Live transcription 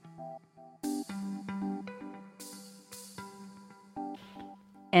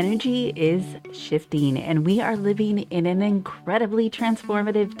Energy is shifting, and we are living in an incredibly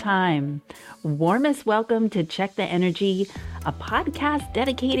transformative time. Warmest welcome to Check the Energy, a podcast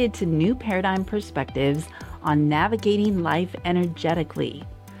dedicated to new paradigm perspectives on navigating life energetically.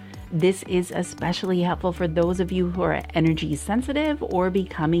 This is especially helpful for those of you who are energy sensitive or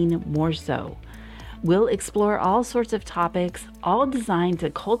becoming more so. We'll explore all sorts of topics, all designed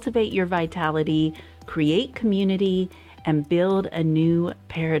to cultivate your vitality, create community, and build a new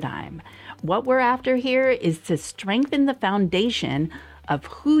paradigm. What we're after here is to strengthen the foundation of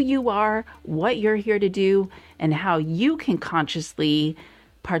who you are, what you're here to do, and how you can consciously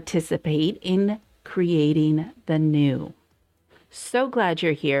participate in creating the new. So glad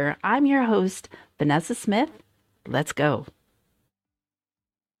you're here. I'm your host, Vanessa Smith. Let's go.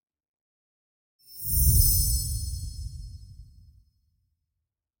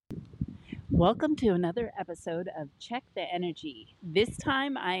 Welcome to another episode of Check the Energy. This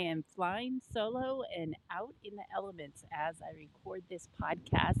time I am flying solo and out in the elements as I record this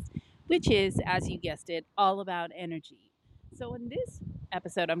podcast, which is, as you guessed it, all about energy. So in this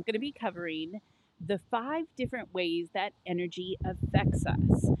episode, I'm going to be covering the 5 different ways that energy affects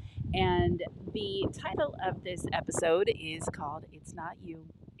us. And the title of this episode is called It's Not You,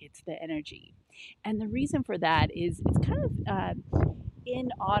 It's the Energy. And the reason for that is it's kind of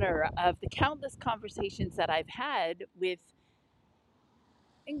in honor of the countless conversations that I've had with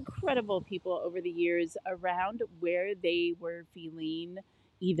incredible people over the years around where they were feeling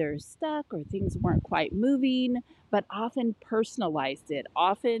either stuck or things weren't quite moving, but often personalized it,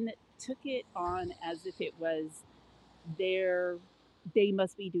 often took it on as if it was they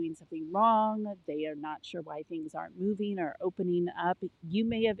must be doing something wrong. They are not sure why things aren't moving or opening up. You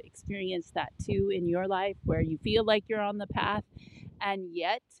may have experienced that too in your life, where you feel like you're on the path and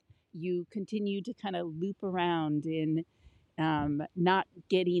yet you continue to kind of loop around in not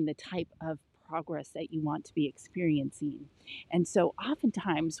getting the type of progress that you want to be experiencing. And so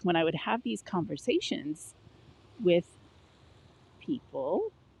oftentimes when I would have these conversations with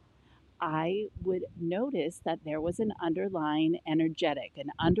people, I would notice that there was an underlying energy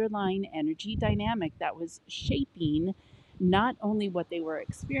dynamic that was shaping not only what they were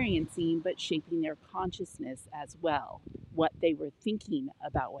experiencing, but shaping their consciousness as well, what they were thinking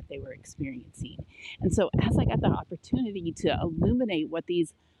about what they were experiencing. And so as I got the opportunity to illuminate what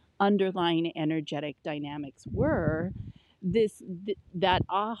these underlying energetic dynamics were, that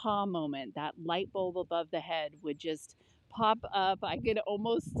aha moment, that light bulb above the head would just pop up. I could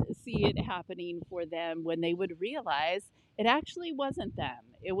almost see it happening for them when they would realize it actually wasn't them.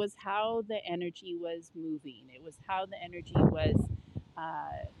 It was how the energy was moving. It was how the energy was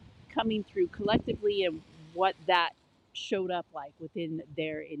coming through collectively and what that showed up like within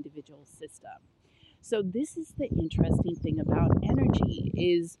their individual system. So this is the interesting thing about energy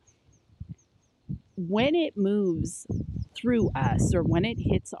is when it moves through us or when it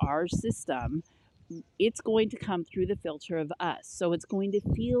hits our system, it's going to come through the filter of us. So it's going to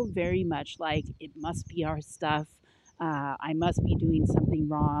feel very much like it must be our stuff. I must be doing something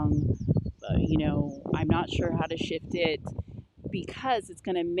wrong. I'm not sure how to shift it, because it's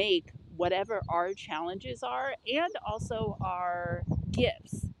going to make whatever our challenges are and also our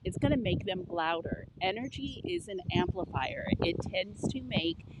gifts, it's going to make them louder. Energy is an amplifier. It tends to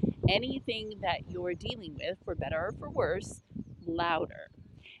make anything that you're dealing with, for better or for worse, louder.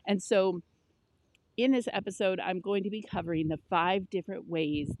 And so in this episode, I'm going to be covering the 5 different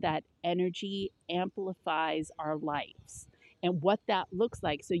ways that energy amplifies our lives and what that looks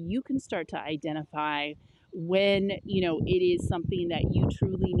like, so you can start to identify when, it is something that you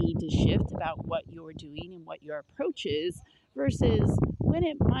truly need to shift about what you're doing and what your approach is, versus when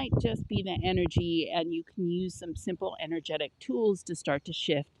it might just be the energy and you can use some simple energetic tools to start to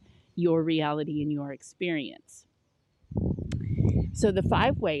shift your reality and your experience. So the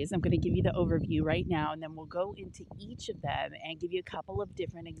 5 ways, I'm going to give you the overview right now, and then we'll go into each of them and give you a couple of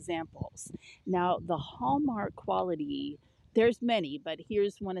different examples. Now, the hallmark quality, there's many, but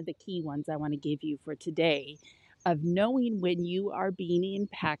here's one of the key ones I want to give you for today, of knowing when you are being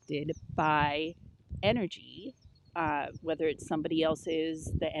impacted by energy, whether it's somebody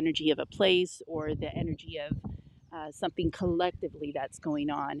else's, the energy of a place, or the energy of something collectively that's going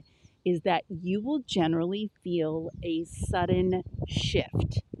on, is that you will generally feel a sudden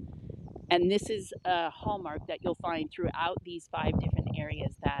shift. And this is a hallmark that you'll find throughout these 5 different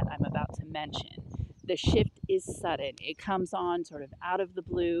areas that I'm about to mention. The shift is sudden. It comes on sort of out of the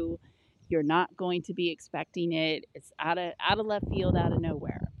blue. You're not going to be expecting it. It's out of left field, out of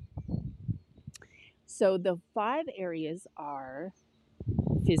nowhere. So the 5 areas are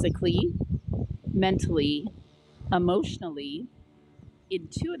physically, mentally, emotionally,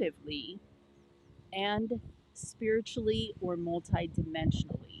 intuitively and spiritually or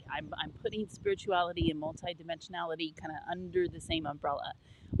multidimensionally. I'm putting spirituality and multidimensionality kind of under the same umbrella.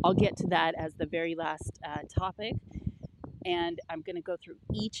 I'll get to that as the very last topic. And I'm going to go through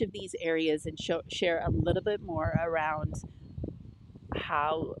each of these areas and share a little bit more around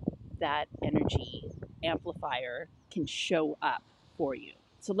how that energy amplifier can show up for you.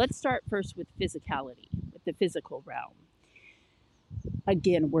 So let's start first with physicality, with the physical realm.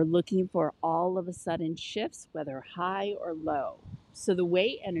 Again, we're looking for all of a sudden shifts, whether high or low. So the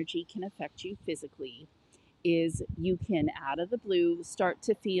way energy can affect you physically is you can, out of the blue, start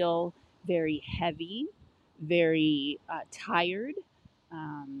to feel very heavy, very tired,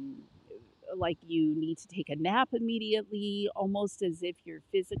 like you need to take a nap immediately, almost as if your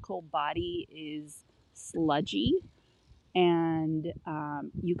physical body is sludgy. And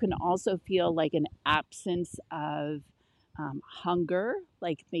you can also feel like an absence of hunger,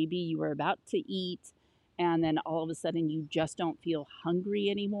 like maybe you were about to eat and then all of a sudden you just don't feel hungry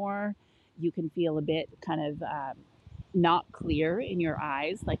anymore. You can feel a bit kind of not clear in your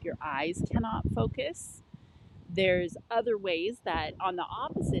eyes, like your eyes cannot focus. There's other ways that on the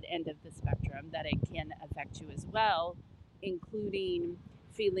opposite end of the spectrum that it can affect you as well, including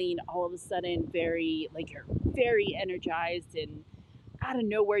feeling all of a sudden very, like you're very energized and out of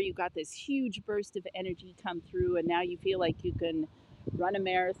nowhere you got this huge burst of energy come through and now you feel like you can run a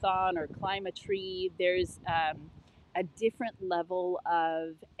marathon or climb a tree. There's a different level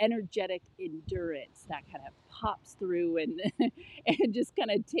of energetic endurance that kind of pops through and and just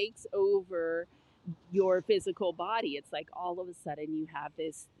kind of takes over your physical body. It's like all of a sudden you have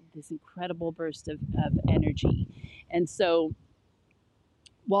this incredible burst of energy. And so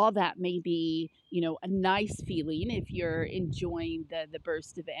while that may be, a nice feeling if you're enjoying the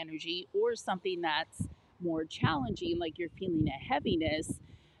burst of energy, or something that's more challenging, like you're feeling a heaviness,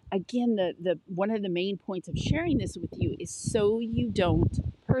 again, the one of the main points of sharing this with you is so you don't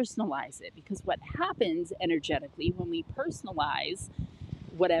personalize it. Because what happens energetically when we personalize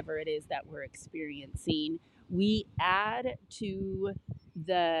whatever it is that we're experiencing, we add to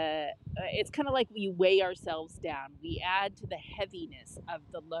it's kind of like we weigh ourselves down. We add to the heaviness of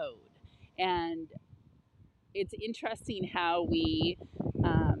the load. And it's interesting how we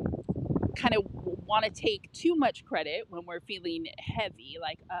kind of want to take too much credit when we're feeling heavy,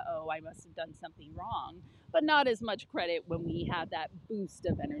 like, I must have done something wrong, but not as much credit when we have that boost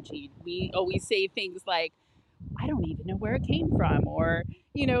of energy. We always say things like, I don't even know where it came from, or,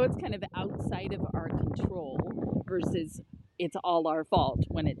 it's kind of outside of our control versus it's all our fault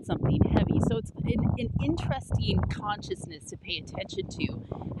when it's something heavy. So it's an interesting consciousness to pay attention to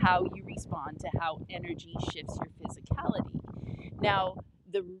how you respond to how energy shifts your physicality. Now,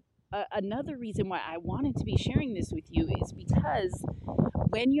 another reason why I wanted to be sharing this with you is because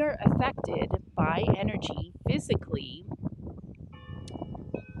when you're affected by energy physically,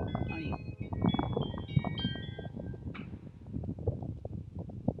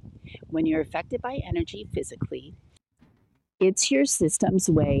 it's your system's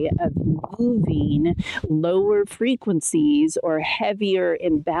way of moving lower frequencies or heavier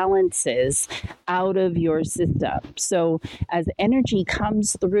imbalances out of your system. So as energy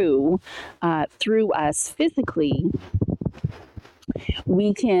comes through us physically,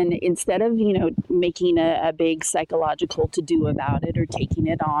 we can, instead of, making a big psychological to-do about it or taking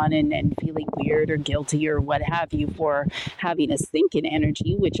it on and feeling weird or guilty or what have you for having a sink in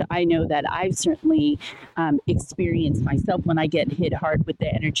energy, which I know that I've certainly experienced myself when I get hit hard with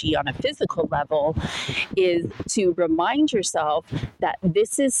the energy on a physical level, is to remind yourself that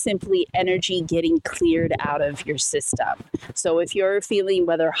this is simply energy getting cleared out of your system. So if you're feeling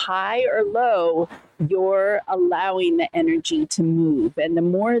whether high or low, you're allowing the energy to move. And the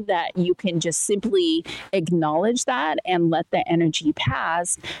more that you can just simply acknowledge that and let the energy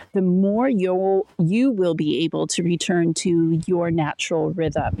pass, the more you will be able to return to your natural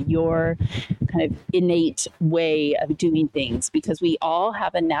rhythm, your kind of innate way of doing things, because we all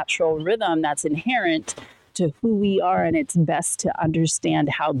have a natural rhythm that's inherent to who we are, and it's best to understand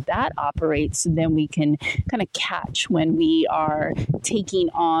how that operates, so then we can kind of catch when we are taking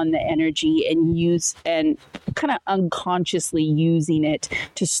on the energy and kind of unconsciously using it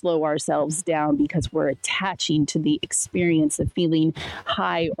to slow ourselves down, because we're attaching to the experience of feeling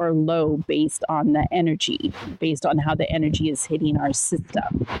high or low based on the energy, based on how the energy is hitting our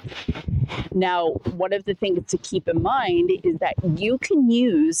system. Now, one of the things to keep in mind is that you can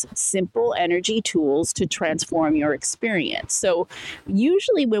use simple energy tools to transform your experience. So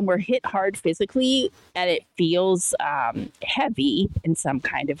usually when we're hit hard physically and it feels heavy in some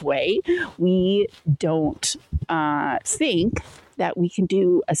kind of way, we don't think that we can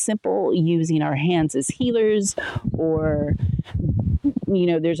do a simple using our hands as healers, or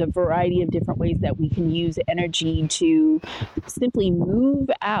there's a variety of different ways that we can use energy to simply move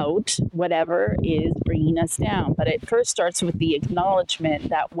out whatever is bringing us down. But it first starts with the acknowledgement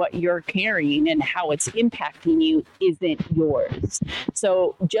that what you're carrying and how it's impacting you isn't yours.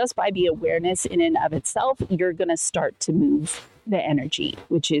 So just by the awareness in and of itself, you're going to start to move the energy,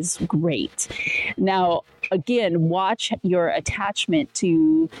 which is great. Now, again, watch your attachment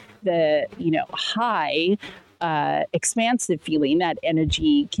to the, high expansive feeling that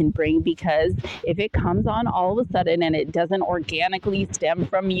energy can bring, because if it comes on all of a sudden and it doesn't organically stem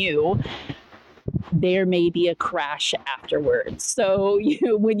from you, there may be a crash afterwards. So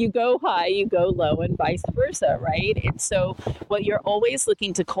when you go high, you go low, and vice versa, right? And so what you're always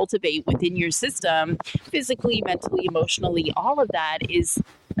looking to cultivate within your system, physically, mentally, emotionally, all of that is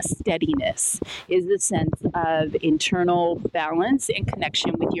a steadiness, is the sense of internal balance and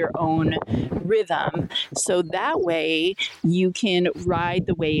connection with your own rhythm. So that way you can ride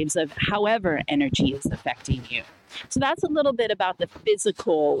the waves of however energy is affecting you. So that's a little bit about the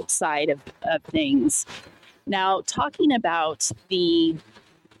physical side of things. Now, talking about the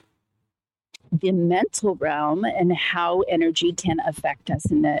mental realm and how energy can affect us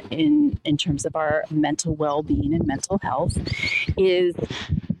in terms of our mental well-being and mental health is,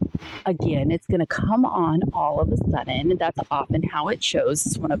 again, it's going to come on all of a sudden. That's often how it shows.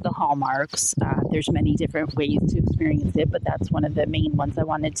 It's one of the hallmarks. There's many different ways to experience it, but that's one of the main ones I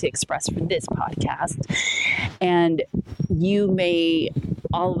wanted to express for this podcast. And you may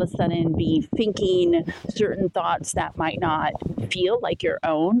all of a sudden be thinking certain thoughts that might not feel like your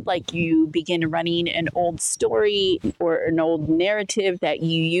own, like you begin running an old story or an old narrative that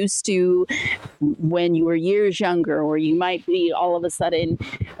you used to when you were years younger, or you might be all of a sudden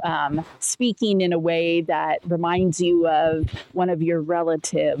speaking in a way that reminds you of one of your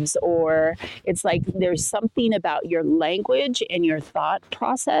relatives, or it's like there's something about your language and your thought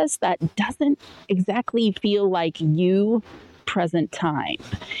process that doesn't exactly feel like you present time.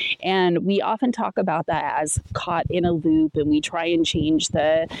 And we often talk about that as caught in a loop, and we try and change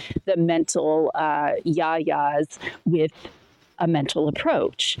the mental yayas with a mental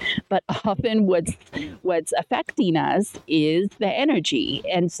approach. But often what's affecting us is the energy.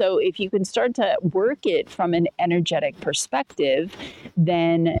 And so if you can start to work it from an energetic perspective,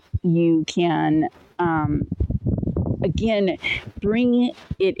 then you can again, bring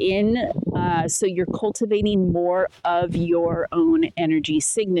it in so you're cultivating more of your own energy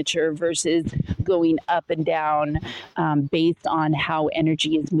signature versus going up and down based on how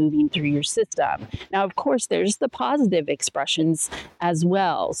energy is moving through your system. Now, of course, there's the positive expressions as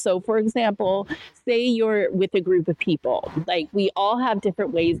well. So, for example, say you're with a group of people. Like, we all have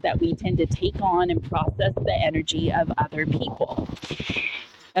different ways that we tend to take on and process the energy of other people,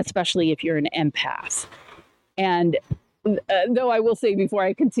 especially if you're an empath. And though I will say before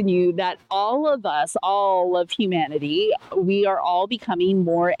I continue that all of us, all of humanity, we are all becoming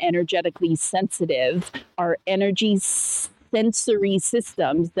more energetically sensitive. Our energy sensory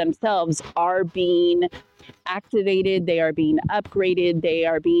systems themselves are being activated, they are being upgraded, they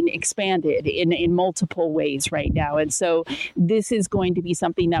are being expanded in multiple ways right now. And so this is going to be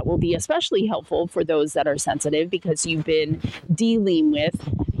something that will be especially helpful for those that are sensitive, because you've been dealing with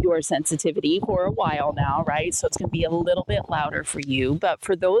your sensitivity for a while now, right? So it's going to be a little bit louder for you. But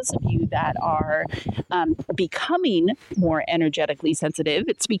for those of you that are becoming more energetically sensitive,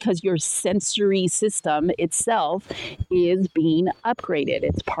 it's because your sensory system itself is being upgraded.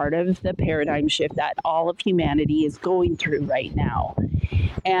 It's part of the paradigm shift that all of humanity is going through right now.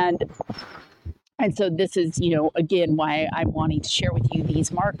 And so this is, again, why I'm wanting to share with you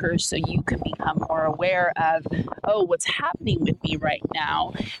these markers, so you can become more aware of, what's happening with me right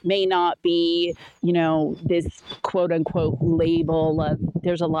now may not be, this quote unquote label of,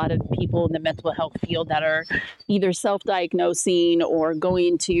 there's a lot of people in the mental health field that are either self-diagnosing or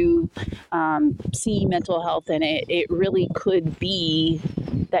going to see mental health, and it really could be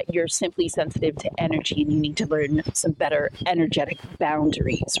that you're simply sensitive to energy and you need to learn some better energetic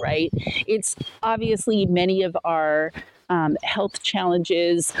boundaries, right? It's obviously many of our health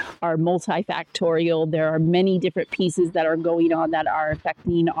challenges are multifactorial. There are many different pieces that are going on that are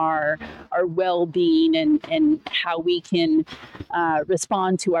affecting our well-being and how we can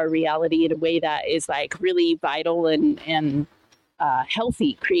respond to our reality in a way that is like really vital and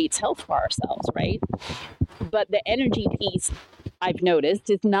healthy, creates health for ourselves, right? But the energy piece, I've noticed,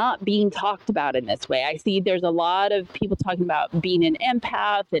 is not being talked about in this way. I see there's a lot of people talking about being an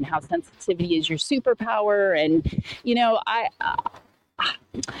empath and how sensitivity is your superpower. And,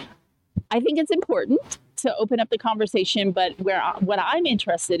 I think it's important to open up the conversation, but what I'm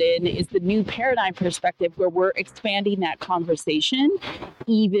interested in is the new paradigm perspective where we're expanding that conversation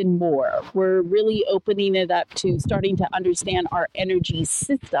even more. We're really opening it up to starting to understand our energy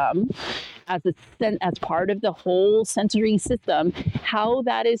system as part of the whole sensory system, how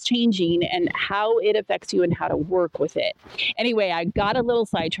that is changing and how it affects you and how to work with it. Anyway, I got a little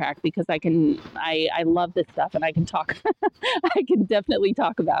sidetracked because I love this stuff and I can talk, I can definitely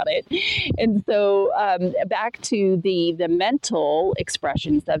talk about it. And so back to the mental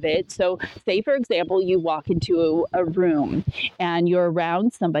expressions of it. So say, for example, you walk into a room and you're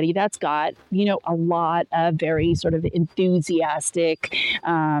around somebody that's got, a lot of very sort of enthusiastic,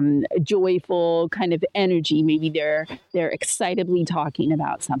 joyful kind of energy. Maybe they're excitably talking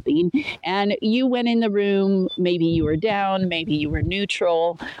about something. And you went in the room, maybe you were down, maybe you were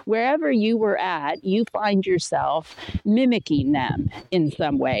neutral. Wherever you were at, you find yourself mimicking them in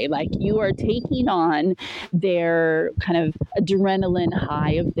some way. Like you are taking on their kind of adrenaline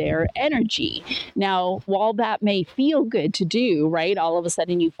high of their energy. Now, while that may feel good to do, right? All of a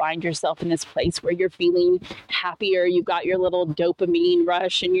sudden you find yourself in this place where you're feeling happier. You've got your little dopamine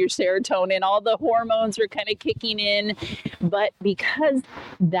rush and your serotonin, all the hormones are kind of kicking in. But because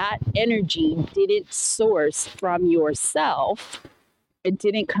that energy didn't source from yourself, it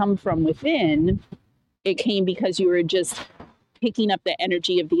didn't come from within, it came because you were just picking up the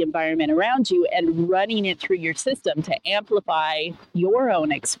energy of the environment around you and running it through your system to amplify your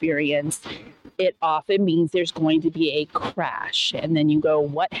own experience. It often means there's going to be a crash. And then you go,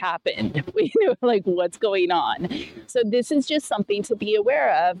 what happened? Like, what's going on? So this is just something to be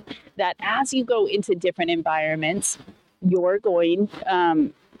aware of, that as you go into different environments, you're going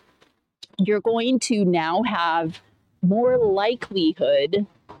to now have more likelihood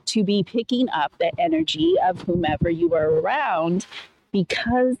to be picking up the energy of whomever you are around,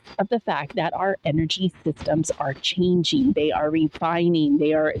 because of the fact that our energy systems are changing, they are refining,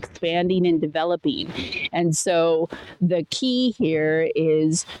 they are expanding and developing. And so the key here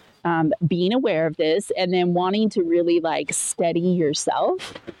is being aware of this and then wanting to really like steady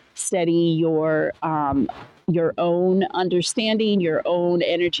yourself, steady your own understanding, your own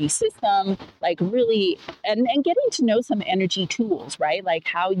energy system, like really, and getting to know some energy tools, right? Like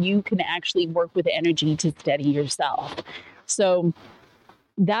how you can actually work with energy to steady yourself. So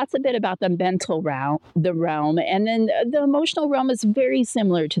that's a bit about the mental realm. And then the emotional realm is very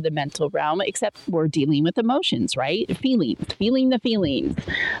similar to the mental realm, except we're dealing with emotions, right? Feeling the feelings,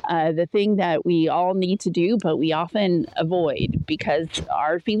 the thing that we all need to do, but we often avoid because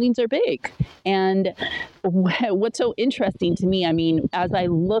our feelings are big. And what's so interesting to me, I mean, as I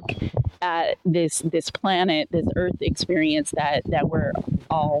look at this planet, this Earth experience that we're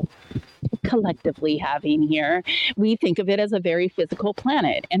all collectively having here, we think of it as a very physical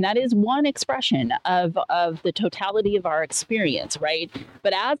planet. And that is one expression of the totality of our experience, right?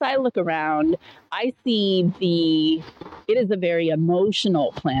 But as I look around, I see it is a very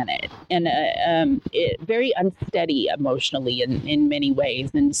emotional planet and very unsteady emotionally in many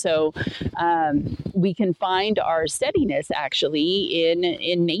ways. And so we can find our steadiness actually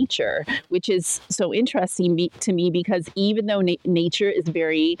in nature, which is so interesting to me because even though nature is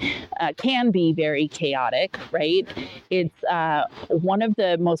can be very chaotic, right? It's one of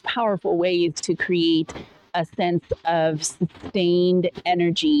the most powerful ways to create a sense of sustained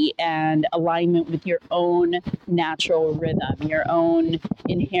energy and alignment with your own natural rhythm, your own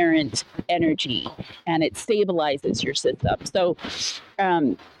inherent energy, and it stabilizes your system. So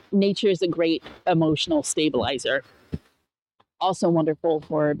nature is a great emotional stabilizer. Also wonderful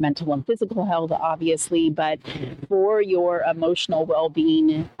for mental and physical health, obviously, but for your emotional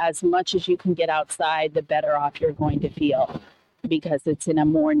well-being, as much as you can get outside, the better off you're going to feel because it's in a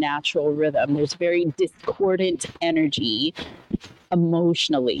more natural rhythm. There's very discordant energy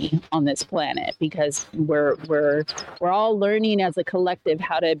emotionally on this planet because we're all learning as a collective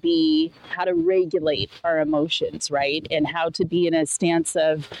how to regulate our emotions, right? And how to be in a stance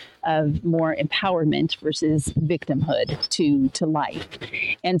of more empowerment versus victimhood to life.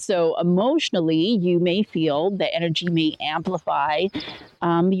 And so emotionally, you may feel the energy may amplify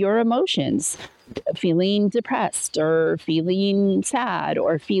your emotions. Feeling depressed or feeling sad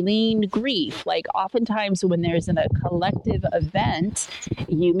or feeling grief. Like oftentimes when there's a collective event,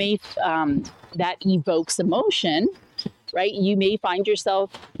 you may, that evokes emotion, right? You may find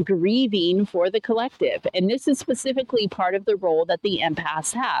yourself grieving for the collective. And this is specifically part of the role that the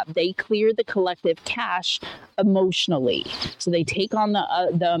empaths have. They clear the collective cache emotionally. So they take on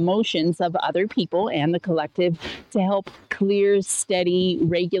the emotions of other people and the collective to help clear, steady,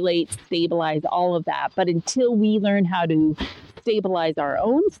 regulate, stabilize all of that. But until we learn how to stabilize our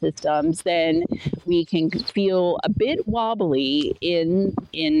own systems, then we can feel a bit wobbly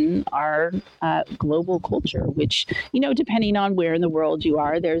in our global culture, which, depending on where in the world you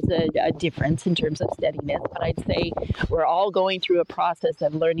are, there's a difference in terms of steadiness. But I'd say we're all going through a process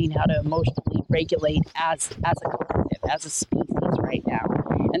of learning how to emotionally regulate as a collective, as a species right now.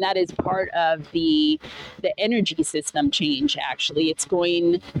 And that is part of the energy system change, actually. It's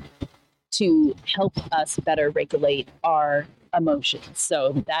going to help us better regulate our emotions.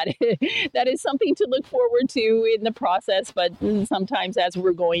 So that is something to look forward to in the process, but sometimes as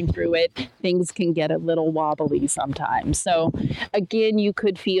we're going through it, things can get a little wobbly sometimes. So again, you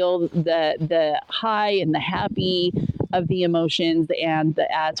could feel the high and the happy of the emotions and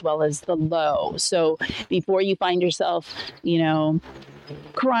as well as the low. So before you find yourself,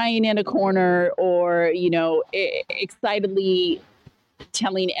 crying in a corner or, excitedly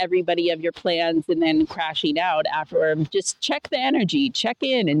telling everybody of your plans and then crashing out afterward, just check the energy, check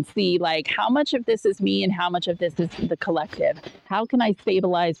in and see how much of this is me and how much of this is the collective. How can I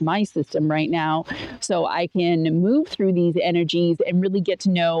stabilize my system right now so I can move through these energies and really get to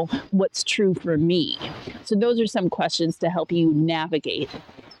know what's true for me? So those are some questions to help you navigate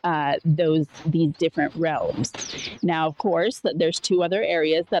these different realms. Now, of course, there's two other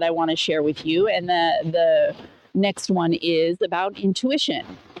areas that I want to share with you, and the next one is about intuition.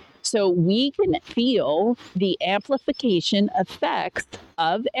 So we can feel the amplification effects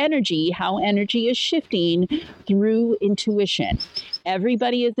of energy, how energy is shifting through intuition.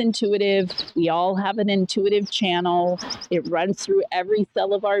 Everybody is intuitive. We all have an intuitive channel. It runs through every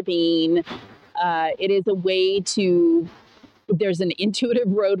cell of our being. It is a way to, there's an intuitive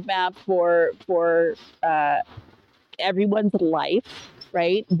roadmap for everyone's life.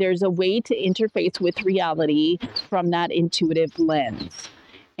 Right? There's a way to interface with reality from that intuitive lens.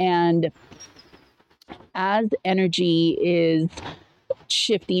 And as energy is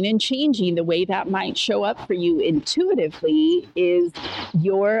shifting and changing, the way that might show up for you intuitively is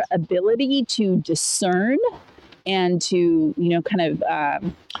your ability to discern and to,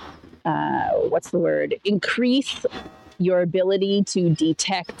 increase your ability to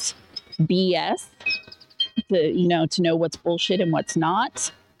detect BS. To know what's bullshit and what's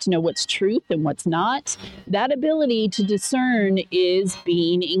not, to know what's truth and what's not. That ability to discern is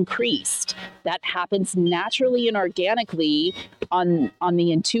being increased. That happens naturally and organically on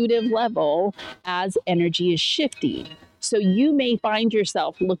the intuitive level as energy is shifting. So you may find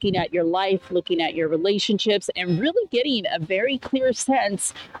yourself looking at your life, looking at your relationships, and really getting a very clear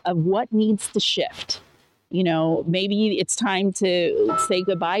sense of what needs to shift. Maybe it's time to say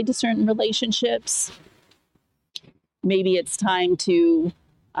goodbye to certain relationships. Maybe it's time to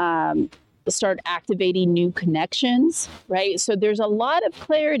start activating new connections, right? So there's a lot of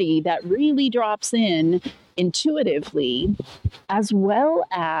clarity that really drops in intuitively, as well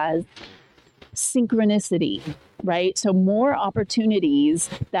as synchronicity, right? So more opportunities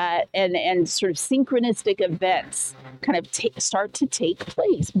that and sort of synchronistic events kind of start to take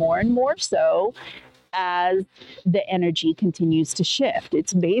place more and more so as the energy continues to shift.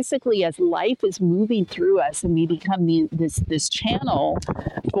 It's basically as life is moving through us and we become this channel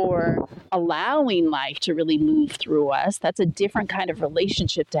for allowing life to really move through us. That's a different kind of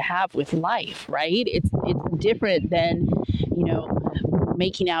relationship to have with life, right? It's different than,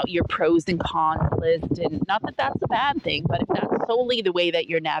 making out your pros and cons list. And not that that's a bad thing, but if that's solely the way that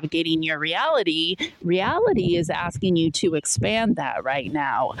you're navigating your reality is asking you to expand that right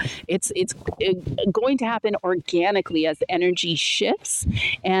now. It's going to happen organically as energy shifts.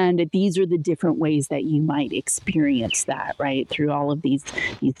 And these are the different ways that you might experience that, right? Through all of these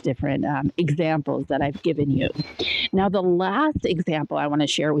different examples that I've given you. Now, the last example I want to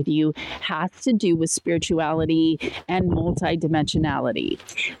share with you has to do with spirituality and multidimensionality.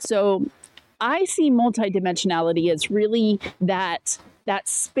 So I see multidimensionality as really that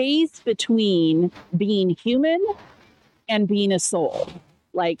space between being human and being a soul.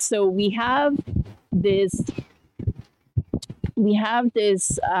 So we have this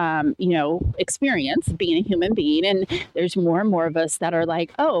experience being a human being, and there's more and more of us that are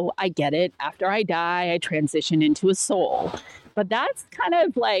like, oh, I get it. After I die, I transition into a soul. But that's kind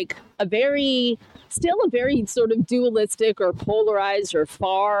of like still a very sort of dualistic or polarized or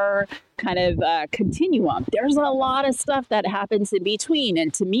far kind of continuum. There's a lot of stuff that happens in between.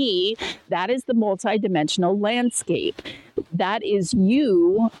 And to me, that is the multidimensional landscape. That is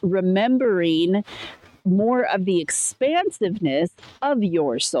you remembering more of the expansiveness of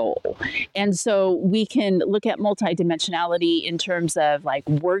your soul. And so we can look at multidimensionality in terms of like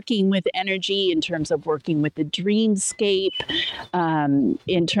working with energy, in terms of working with the dreamscape,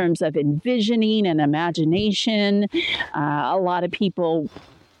 in terms of envisioning and imagination. A lot of people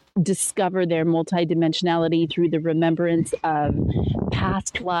discover their multidimensionality through the remembrance of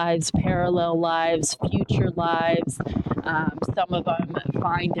past lives, parallel lives, future lives. Some of them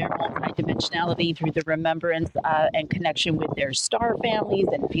find their multidimensionality through the remembrance and connection with their star families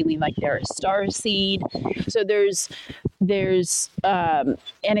and feeling like they're a star seed. So there's an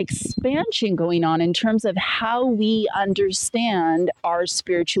expansion going on in terms of how we understand our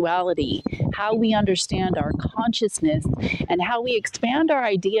spirituality, how we understand our consciousness, and how we expand our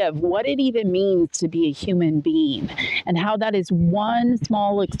idea of what it even means to be a human being, and how that is one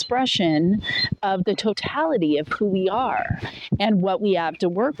small expression of the totality of who we are and what we have to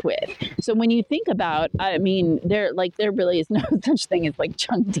work with. So when you think about, I mean, there really is no such thing as like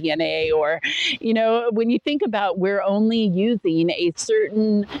junk DNA, or, when you think about, we're only using a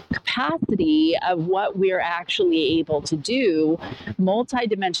certain capacity of what we're actually able to do.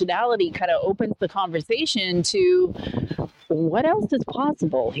 Multidimensionality kind of opens the conversation to what else is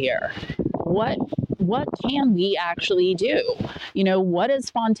possible here? What can we actually do? What does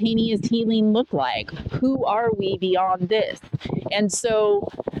spontaneous healing look like? Who are we beyond this? And so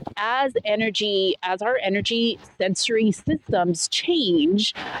as our energy sensory systems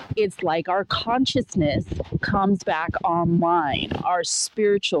change, it's like our consciousness comes back online. Our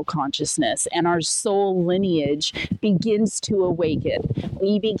spiritual consciousness and our soul lineage begins to awaken.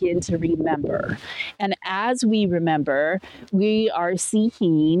 We begin to remember. And as we remember, we are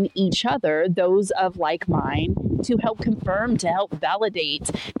seeking each other, those of like mind, to help confirm, to help validate,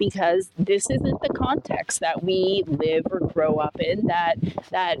 because this isn't the context that we live or grow up in, that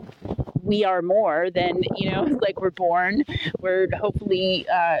we are more than, like we're born, we're hopefully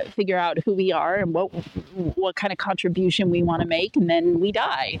figure out who we are and what kind of contribution we want to make, and then we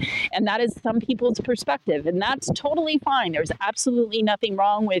die. And that is some people's perspective, and that's totally fine. There's absolutely nothing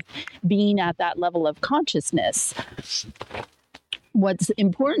wrong with being at that level of consciousness. What's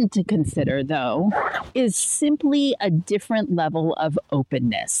important to consider, though, is simply a different level of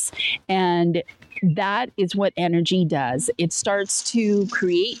openness. And that is what energy does. It starts to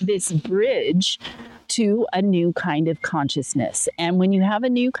create this bridge to a new kind of consciousness. And when you have a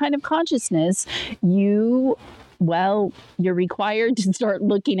new kind of consciousness, you're required to start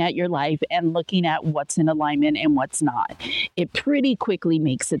looking at your life and looking at what's in alignment and what's not. It pretty quickly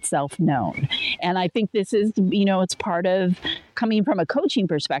makes itself known. And I think this is, it's part of coming from a coaching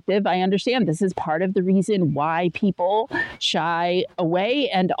perspective. I understand this is part of the reason why people shy away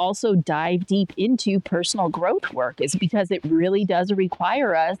and also dive deep into personal growth work, is because it really does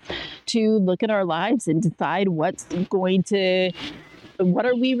require us to look at our lives and decide what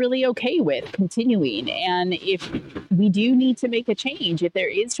are we really okay with continuing? And if we do need to make a change, if there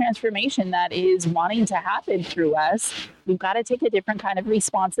is transformation that is wanting to happen through us, we've got to take a different kind of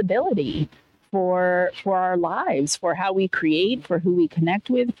responsibility for our lives, for how we create, for who we connect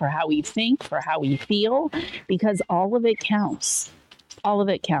with, for how we think, for how we feel, because all of it counts. All of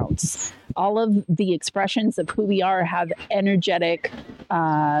it counts. All of the expressions of who we are have energetic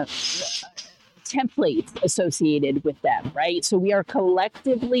templates associated with them, right? So we are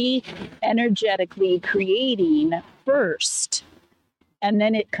collectively, energetically creating first, and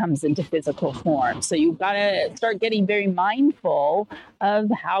then it comes into physical form. So you've got to start getting very mindful of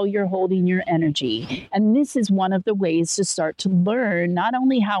how you're holding your energy. And this is one of the ways to start to learn not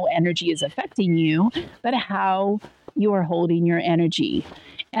only how energy is affecting you, but how you are holding your energy.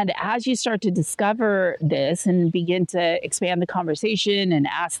 And as you start to discover this and begin to expand the conversation and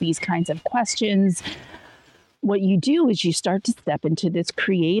ask these kinds of questions, what you do is you start to step into this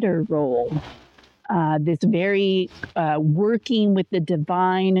creator role, this very working with the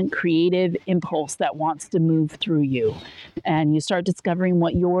divine creative impulse that wants to move through you. And you start discovering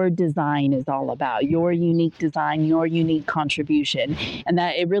what your design is all about, your unique design, your unique contribution. And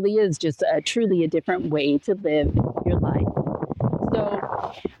that it really is just truly a different way to live your life.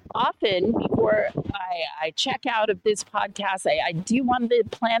 So often before I check out of this podcast, I do want to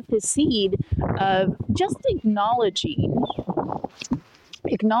plant the seed of just acknowledging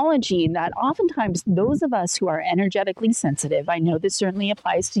that oftentimes those of us who are energetically sensitive, I know this certainly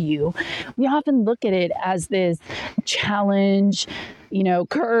applies to you, we often look at it as this challenge,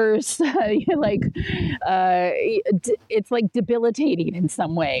 curse, it's like debilitating in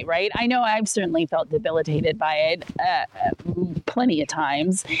some way, right? I know I've certainly felt debilitated by it plenty of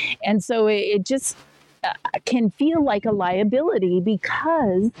times. And so it just can feel like a liability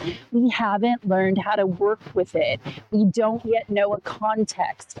because we haven't learned how to work with it. We don't yet know a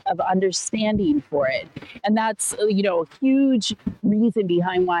context of understanding for it. And that's, a huge reason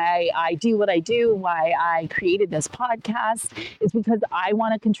behind why I do what I do, why I created this podcast, is because I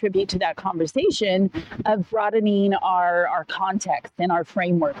want to contribute to that conversation of broadening our context and our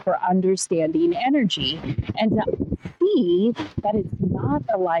framework for understanding energy, and to see that it's not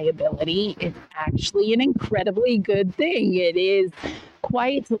a liability. It's actually an incredibly good thing. It is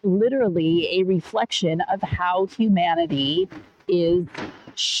quite literally a reflection of how humanity is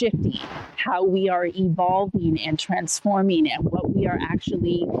shifting, how we are evolving and transforming, and what we are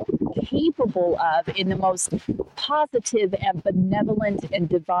actually capable of in the most positive and benevolent and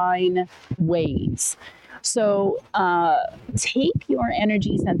divine ways. So take your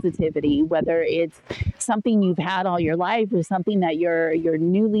energy sensitivity, whether it's something you've had all your life or something that you're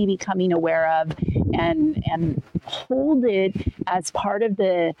newly becoming aware of, and hold it as part of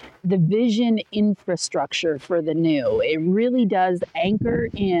the vision infrastructure for the new. It really does anchor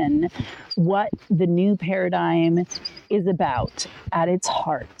in what the new paradigm is about at its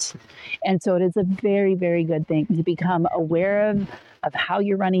heart. And so it is a very, very good thing to become aware of how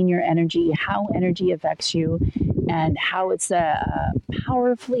you're running your energy, how energy affects you, and how it's a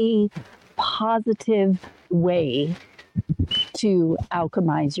powerfully positive way to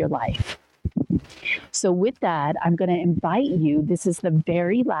alchemize your life. So with that, I'm going to invite you. This is the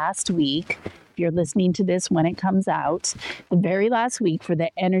very last week, if you're listening to this when it comes out, the very last week for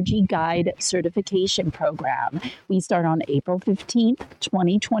the Energy Guide Certification Program. We start on April 15th,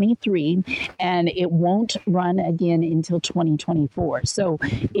 2023, and it won't run again until 2024. So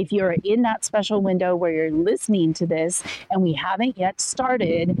if you're in that special window where you're listening to this and we haven't yet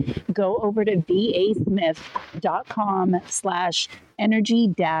started, go over to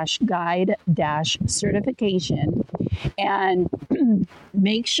vasmith.com/energy-guide-certification and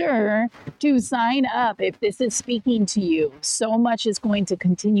make sure to sign up if this is speaking to you. So much is going to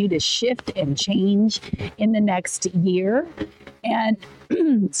continue to shift and change in the next year. And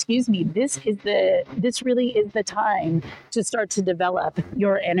excuse me, this really is the time to start to develop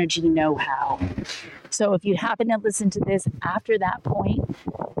your energy know-how. So if you happen to listen to this after that point,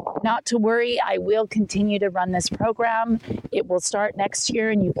 not to worry, I will continue to run this program. It will start next year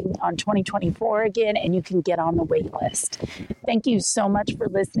and you can on 2024 again, and you can get on the wait list. Thank you so much for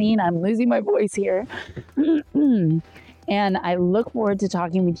listening. I'm losing my voice here. And I look forward to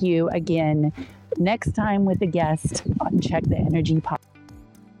talking with you again next time with a guest on Check the Energy Podcast.